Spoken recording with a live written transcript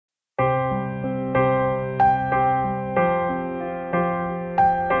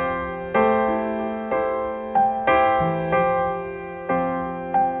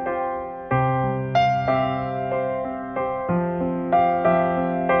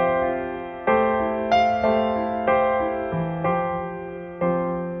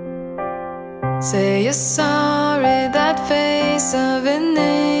you're sorry. That face of an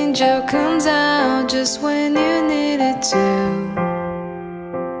angel comes out just when you need it to.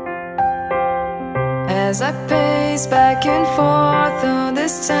 As I pace back and forth all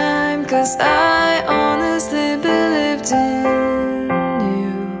this time, 'cause I honestly believed in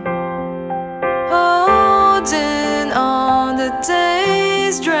you. Holding on, the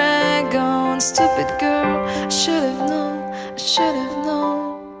days drag on. Stupid girl, I should have known, I should have known.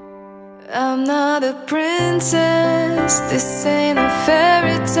 I'm not a princess, this ain't a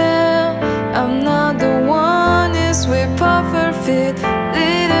fairy tale. I'm not the one you sweep off her feet,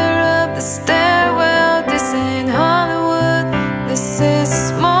 lead her up the stairwell. This ain't Hollywood, this is a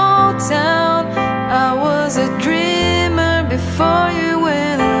small town. I was a dreamer before you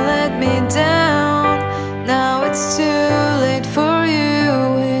went and let me down. Now it's too late for you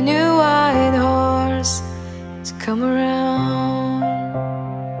and your white horse to come around.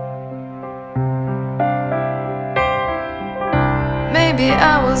 Maybe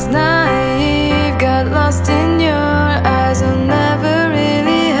I was naive, got lost in your eyes. I never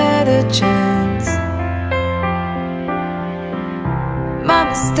really had a chance. My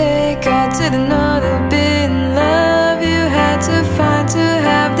mistake, I didn't know to be in love. You had to find to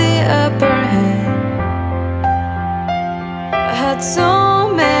have the upper hand. I had so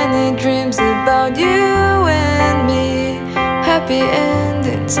many dreams about you and me, happy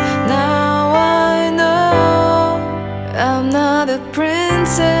endings. Now I know I'm not a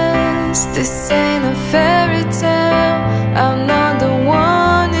princess, this ain't a fairy tale. I'm not the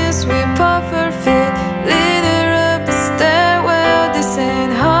one you sweep off her feet, lead her up the stairwell. This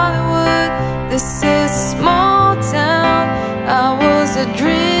ain't Hollywood, this is a small town. I was a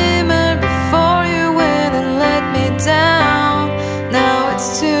dreamer before you went and let me down. Now it's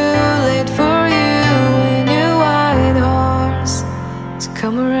too late for you and your white horse to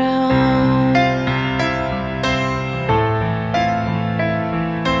come around.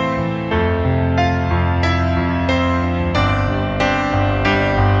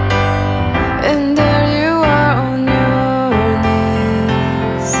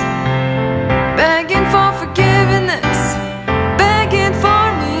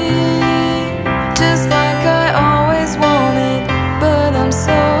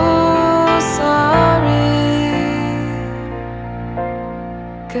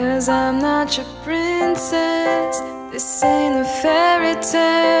 I'm not your princess, this ain't a fairy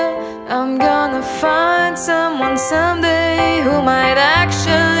tale. I'm gonna find someone someday who might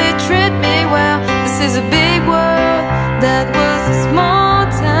actually treat me well. This is a big world, that was a small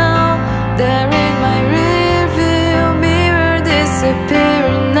town. There in my rearview mirror,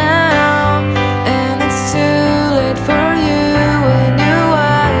 disappearing now. And it's too late for you and your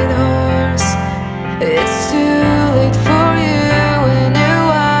white horse. It's too late for you and your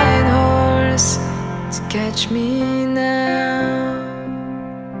catch me now.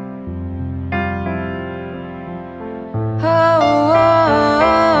 Oh, oh,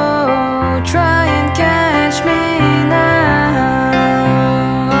 oh, try and catch me now.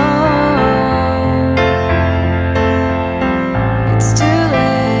 It's too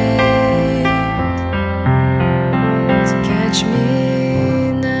late to catch me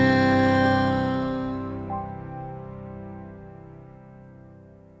now.